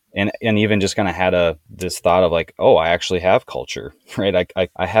roots and even just kind of had this thought of like, oh, I actually have culture, right?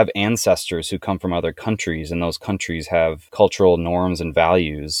 I have ancestors who come from other countries and those countries have cultural norms and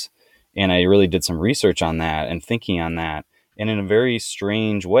values. And I really did some research on that and thinking on that. And in a very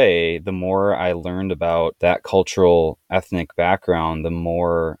strange way, the more I learned about that cultural ethnic background, the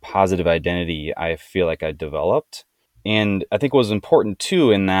more positive identity I feel like I developed. And I think what was important too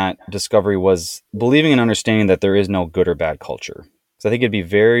in that discovery was believing and understanding that there is no good or bad culture. So I think it'd be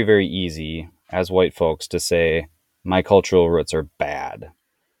very, very easy as white folks to say, my cultural roots are bad.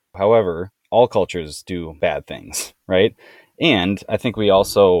 However, all cultures do bad things, right? And I think we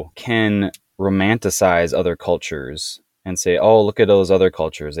also can romanticize other cultures and say, oh, look at those other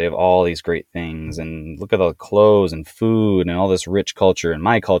cultures. They have all these great things. And look at the clothes and food and all this rich culture. And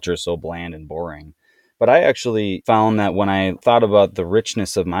my culture is so bland and boring. But I actually found that when I thought about the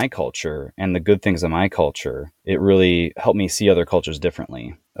richness of my culture and the good things of my culture, it really helped me see other cultures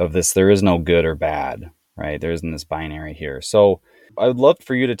differently. Of this, there is no good or bad, right? There isn't this binary here. So I would love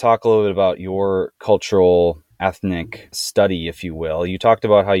for you to talk a little bit about your cultural ethnic study, if you will. You talked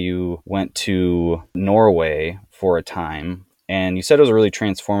about how you went to Norway for a time, and you said it was a really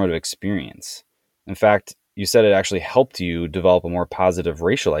transformative experience. In fact, you said it actually helped you develop a more positive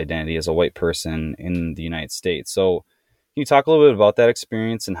racial identity as a white person in the United States. So can you talk a little bit about that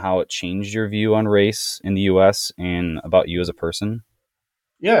experience and how it changed your view on race in the US and about you as a person?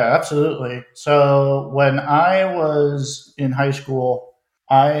 Yeah, absolutely. So when I was in high school,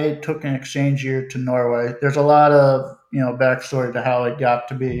 I took an exchange year to Norway. There's a lot of, backstory to how it got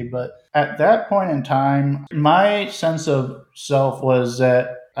to be, but at that point in time, my sense of self was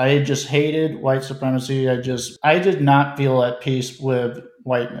that I just hated white supremacy. I did not feel at peace with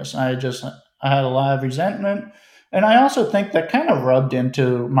whiteness. I had a lot of resentment. And I also think that kind of rubbed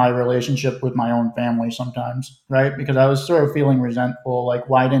into my relationship with my own family sometimes, right? Because I was sort of feeling resentful, like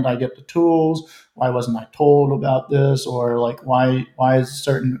why didn't I get the tools? Why wasn't I told about this? Or like why is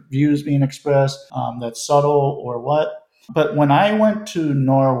certain views being expressed that's subtle or what? But when I went to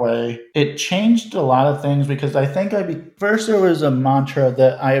Norway, it changed a lot of things because I think first there was a mantra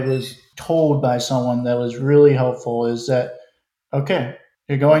that I was told by someone that was really helpful is that okay,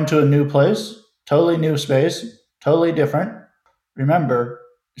 you're going to a new place, totally new space, totally different. Remember,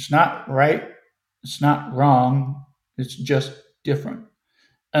 it's not right, it's not wrong, it's just different.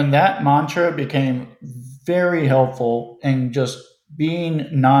 And that mantra became very helpful in just being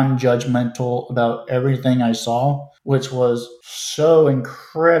non judgmental about everything I saw, which was so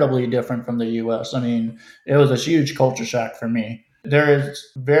incredibly different from the US. I mean, it was a huge culture shock for me. There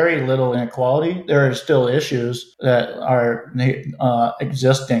is very little inequality. There are still issues that are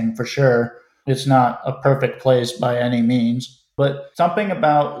existing for sure. It's not a perfect place by any means, but something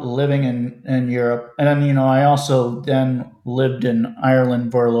about living in Europe. And then, I also then lived in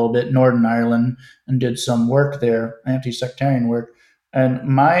Ireland for a little bit, Northern Ireland, and did some work there, anti-sectarian work. And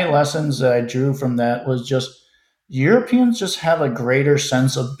my lessons that I drew from that was just Europeans just have a greater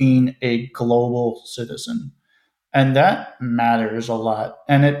sense of being a global citizen. And that matters a lot.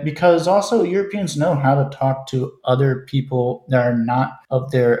 And it because also Europeans know how to talk to other people that are not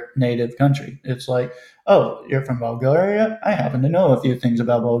of their native country. It's like, oh, you're from Bulgaria? I happen to know a few things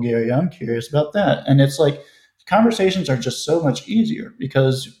about Bulgaria. I'm curious about that. And it's like conversations are just so much easier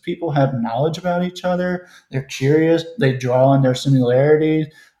because people have knowledge about each other. They're curious. They draw on their similarities.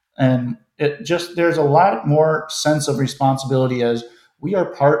 And it just, there's a lot more sense of responsibility as we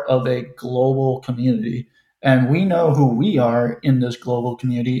are part of a global community and we know who we are in this global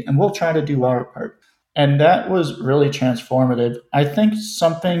community and we'll try to do our part. And that was really transformative. I think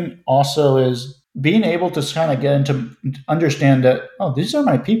something also is being able to kind of get into understand that, oh, these are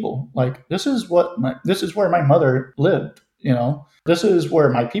my people. Like this is where my mother lived, this is where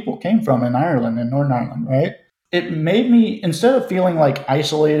my people came from in Ireland, in Northern Ireland, right? It made me, instead of feeling like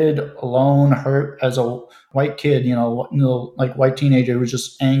isolated, alone, hurt as a white kid, like white teenager who was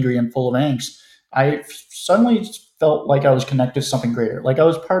just angry and full of angst, I suddenly felt like I was connected to something greater, like I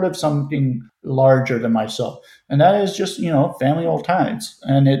was part of something larger than myself. And that is just, family old ties.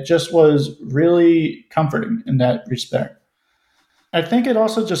 And it just was really comforting in that respect. I think it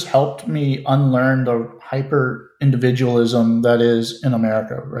also just helped me unlearn the hyper individualism that is in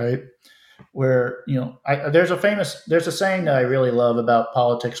America, right? Where, there's a saying that I really love about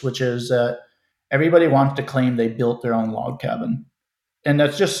politics, which is that everybody wants to claim they built their own log cabin. And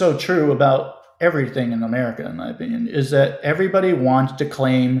that's just so true about everything in America, in my opinion, is that everybody wants to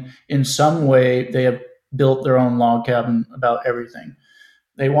claim in some way they have built their own log cabin about everything.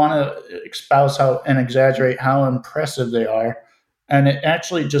 They want to espouse how and exaggerate how impressive they are. And it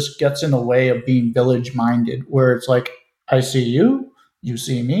actually just gets in the way of being village minded, where it's like, I see you, you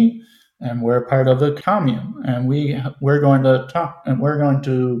see me, and we're part of the commune. And we're going to talk and we're going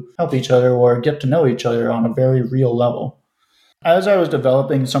to help each other or get to know each other on a very real level. As I was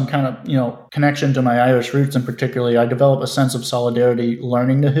developing some kind of, connection to my Irish roots, and particularly, I developed a sense of solidarity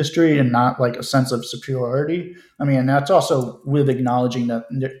learning the history and not like a sense of superiority. I mean, and that's also with acknowledging that,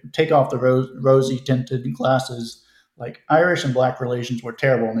 take off the rosy tinted glasses. Like Irish and Black relations were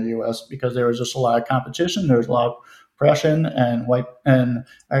terrible in the U.S. because there was just a lot of competition. There was a lot of oppression, and white and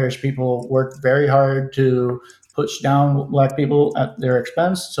Irish people worked very hard to push down Black people at their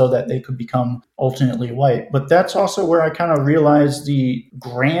expense so that they could become ultimately white. But that's also where I kind of realized the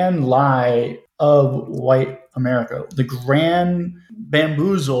grand lie of white America, the grand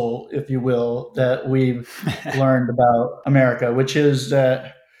bamboozle, if you will, that we've learned about America, which is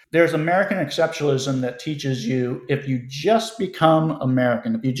that there's American exceptionalism that teaches you if you just become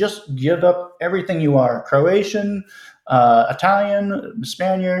American, if you just give up everything you are, Croatian, Italian,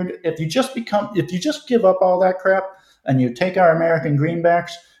 Spaniard, if you just give up all that crap and you take our American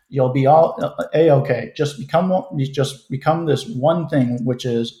greenbacks, you'll be all a-okay. Just become this one thing, which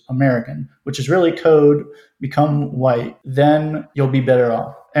is American, which is really code. Become white, then you'll be better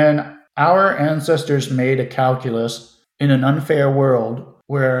off. And our ancestors made a calculus in an unfair world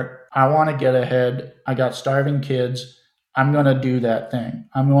where I want to get ahead. I got starving kids. I'm going to do that thing.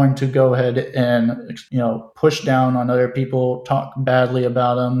 I'm going to go ahead and, push down on other people, talk badly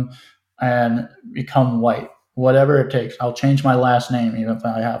about them, and become white. Whatever it takes. I'll change my last name even if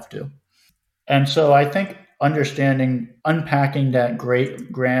I have to. And so I think unpacking that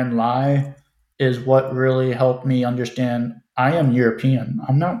great grand lie is what really helped me understand I am European.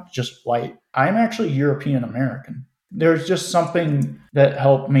 I'm not just white. I'm actually European American. There's just something that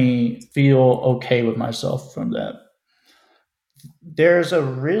helped me feel okay with myself from that. There's a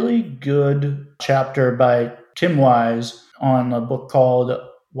really good chapter by Tim Wise on a book called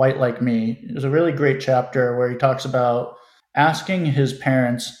White Like Me. There's a really great chapter where he talks about asking his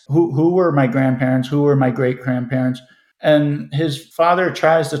parents, who were my grandparents, who were my great grandparents. And his father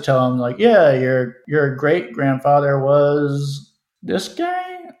tries to tell him, like, yeah, your great grandfather was this guy.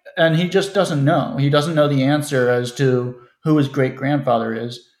 And he just doesn't know. He doesn't know the answer as to who his great grandfather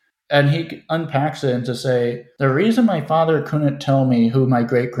is. And he unpacks it into say, the reason my father couldn't tell me who my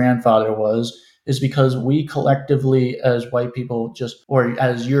great grandfather was is because we collectively, as white people, or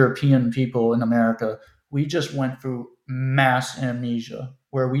as European people in America, we just went through mass amnesia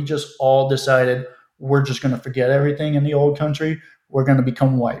where we just all decided we're just going to forget everything in the old country. We're going to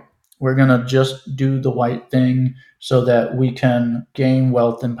become white. We're going to just do the white thing so that we can gain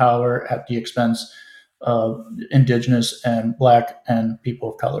wealth and power at the expense of indigenous and Black and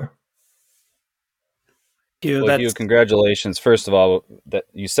people of color. Well, Hugh, congratulations. First of all, that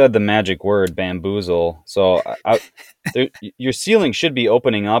you said the magic word bamboozle. So your ceiling should be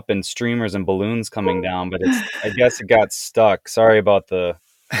opening up and streamers and balloons coming down, but I guess it got stuck. Sorry about the.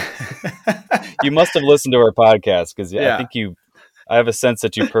 You must have listened to our podcast because I think I have a sense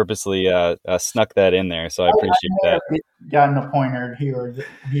that you purposely snuck that in there, so I appreciate that. Gotten a pointer here or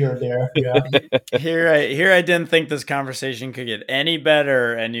there. Yeah. Here I didn't think this conversation could get any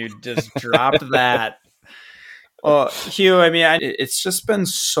better, and you just dropped that. Well, Hugh, I mean, it's just been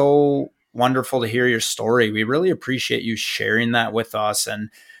so wonderful to hear your story. We really appreciate you sharing that with us, and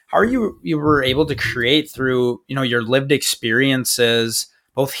how you were able to create through, your lived experiences,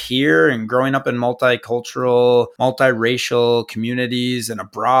 both here and growing up in multicultural, multiracial communities and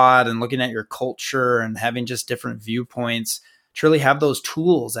abroad, and looking at your culture and having just different viewpoints, to really have those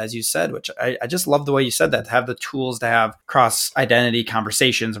tools, as you said, which I just love the way you said that, to have the tools to have cross identity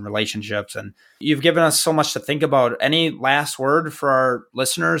conversations and relationships. And you've given us so much to think about. Any last word for our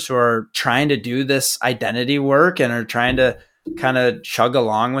listeners who are trying to do this identity work and are trying to kind of chug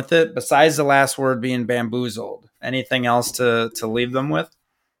along with it, besides the last word being bamboozled? Anything else to leave them with?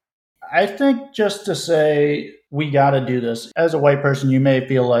 I think just to say, we got to do this. As a white person, you may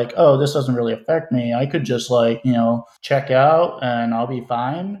feel like, oh, this doesn't really affect me. I could just check out and I'll be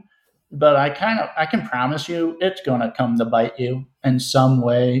fine. But I can promise you it's going to come to bite you in some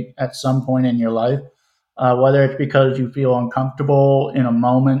way at some point in your life. Whether it's because you feel uncomfortable in a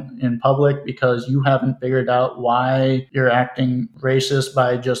moment in public because you haven't figured out why you're acting racist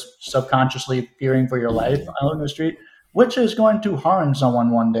by just subconsciously fearing for your life out in the street, which is going to harm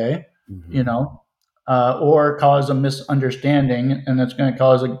someone one day, or cause a misunderstanding, and it's going to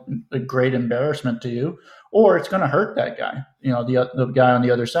cause a great embarrassment to you, or it's going to hurt that guy, the guy on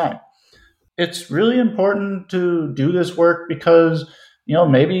the other side. It's really important to do this work because,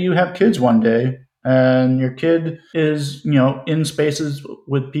 maybe you have kids one day and your kid is, in spaces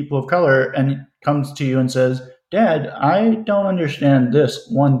with people of color and comes to you and says, Dad, I don't understand this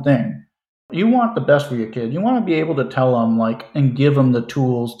one thing. You want the best for your kid. You want to be able to tell them and give them the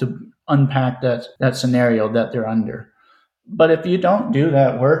tools to unpack that scenario that they're under. But if you don't do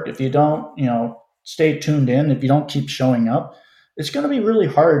that work, if you don't, stay tuned in, if you don't keep showing up, it's going to be really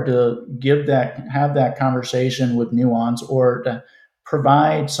hard to have that conversation with nuance or to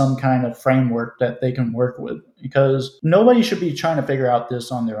provide some kind of framework that they can work with, because nobody should be trying to figure out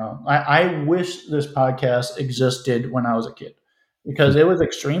this on their own. I wish this podcast existed when I was a kid, because it was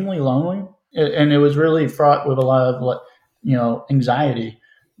extremely lonely and it was really fraught with a lot of anxiety.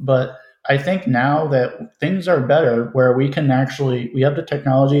 But I think now that things are better, where we have the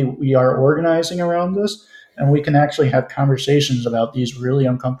technology, we are organizing around this, and we can actually have conversations about these really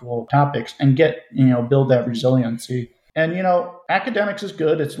uncomfortable topics and build that resiliency. And, academics is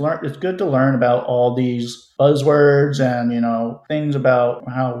good. It's good to learn about all these buzzwords and, things about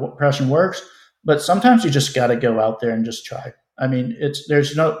how oppression works. But sometimes you just got to go out there and just try. I mean,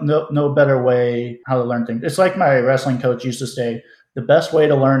 there's no better way how to learn things. It's like my wrestling coach used to say, the best way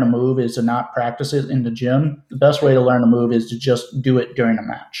to learn a move is to not practice it in the gym. The best way to learn a move is to just do it during a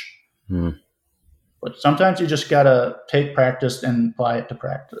match. But sometimes you just got to take practice and apply it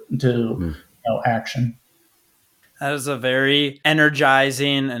to action. That is a very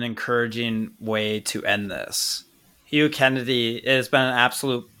energizing and encouraging way to end this. Hugh Kenety, it has been an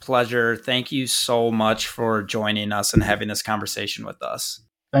absolute pleasure. Thank you so much for joining us and having this conversation with us.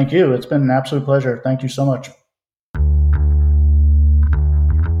 Thank you. It's been an absolute pleasure. Thank you so much.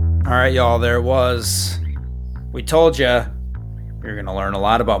 All right, y'all, there it was. We told you you're going to learn a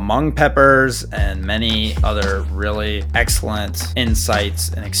lot about mung peppers and many other really excellent insights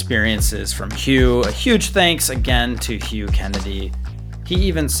and experiences from Hugh. A huge thanks again to Hugh Kenety. He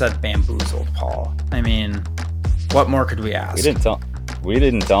even said bamboozled, Paul. I mean, what more could we ask? We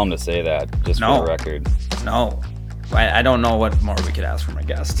didn't tell him to say that, just for the record. No. I don't know what more we could ask from a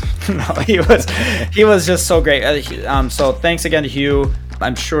guest. No, he was just so great. So thanks again to Hugh.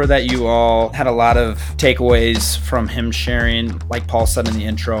 I'm sure that you all had a lot of takeaways from him sharing, like Paul said in the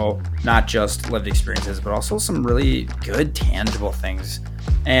intro, not just lived experiences, but also some really good, tangible things.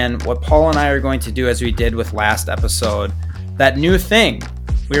 And what Paul and I are going to do, as we did with last episode, that new thing,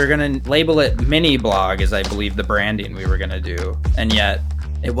 we were going to label it mini blog, is I believe the branding we were going to do. And yet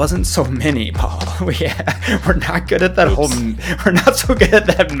it wasn't so mini, Paul. We're not good at that we're not so good at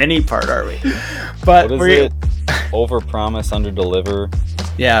that mini part, are we? But what is it? Over-promise, under-deliver.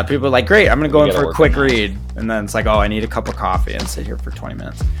 Yeah, people are like, great, I'm going to go in for a quick read. And then it's like, oh, I need a cup of coffee and sit here for 20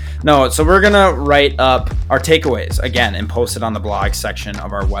 minutes. No, so we're going to write up our takeaways, again, and post it on the blog section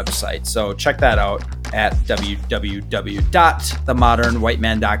of our website. So check that out at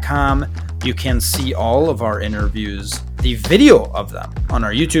www.themodernwhiteman.com. You can see all of our interviews, the video of them, on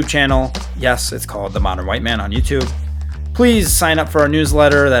our YouTube channel. Yes, it's called The Modern White Man on YouTube. Please sign up for our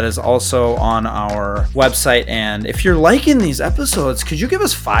newsletter that is also on our website. And if you're liking these episodes, could you give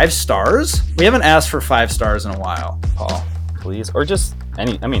us 5 stars? We haven't asked for 5 stars in a while, Paul. please, or just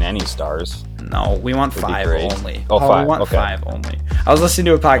any stars. No, we want Would be 5 great. only. Oh, 5, We want okay. 5 only. I was listening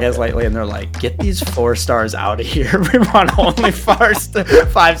to a podcast lately, and they're like, "Get these 4 stars out of here. We want only 5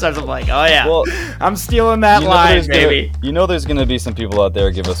 stars." I'm like, "Oh yeah, Well, I'm stealing that line, baby." There's gonna be some people out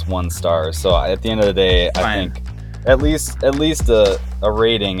there give us 1 star. So at the end of the day, I Fine. think at least a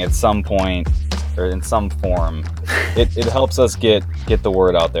rating at some point or in some form, it helps us get the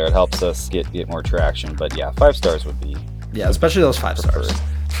word out there. It helps us get more traction. But yeah, 5 stars would be Yeah, especially those 5 stars.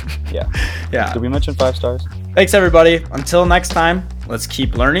 yeah. Yeah. Did we mention 5 stars? Thanks, everybody. Until next time, let's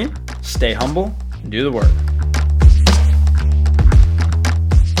keep learning, stay humble, and do the work.